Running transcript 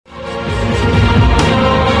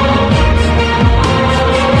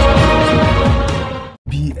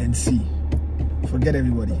Forget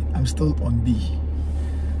everybody. I'm still on B.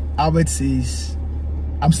 Albert says,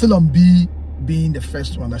 I'm still on B being the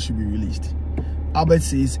first one that should be released. Albert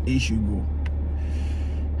says A should go.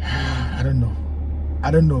 I don't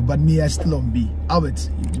know. But me, I still on B. Albert,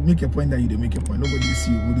 you make a point that you don't make a point. Nobody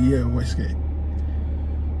see you. Would you hear what's scared?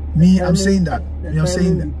 Me, I'm saying that. I'm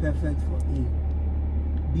saying that. Perfect for A.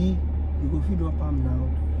 B, you go feed up arm now.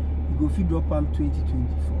 You go feed up arm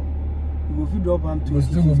 2024. You go feed up arm 2024. But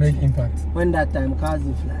still will make impact. When that time cars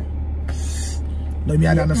will fly. No, me,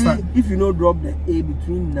 I understand. If you don't drop the A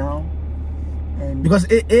between now and because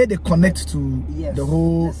A they connect to the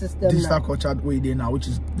whole the digital culture way there now, which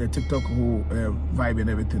is the TikTok whole vibe and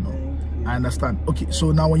everything. No? I understand. Okay,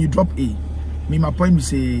 so now when you drop A, me, my point is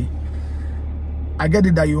say, I get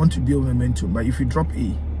it that you want to build momentum, but if you drop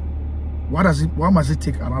A, why must it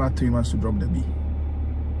take another 3 months to drop the B?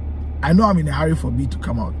 I know I'm in a hurry for B to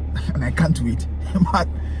come out, and I can't wait. But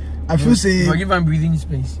I feel say, but give them breathing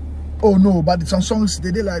space. Oh no, but some songs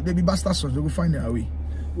they like baby bastard songs, they will find their way.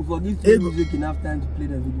 We forgive music enough time to play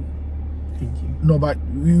the video. Thank you. No, but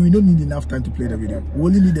we don't need enough time to play the video. We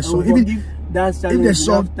only need the song. Even if the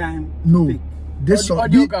song time. No, this song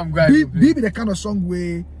be the kind of song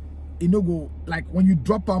where you know go like when you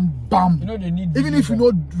drop them, bam. You know they need. Even if you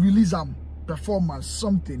don't release them, performance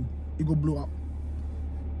something, it go blow up.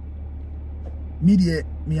 Me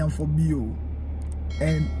and for B.O.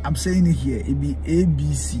 And I'm saying it here, it be A,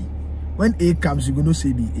 B, C. When A comes, you're gonna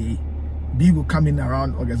say be A. B will come in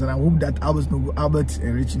around August, and I hope that Albert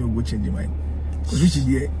and Richie will go change your mind. Because Richie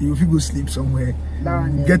there, if you go sleep somewhere,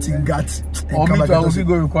 get in guts, and or come me back and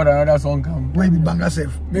go record another song. Come. When you bang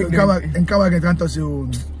yourself, come back and can't say, oh,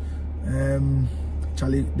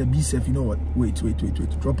 Charlie, the B self, you know what? Wait.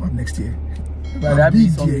 Drop up next year. But that B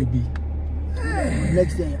song will be.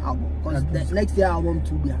 Next year album, because next year album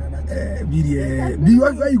to be another. B,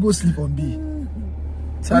 why you go sleep on B?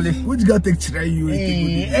 Charlie, which guy take try you?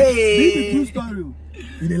 Hey, true story.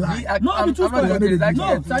 You dey lie. No, the true story.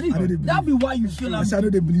 No, that be why you feel like. I know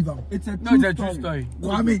they believe him. It's a true story.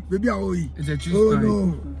 Kwame, baby, it's a true story. Oh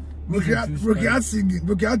no, Brokiat singing,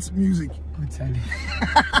 Brokiat music. Charlie.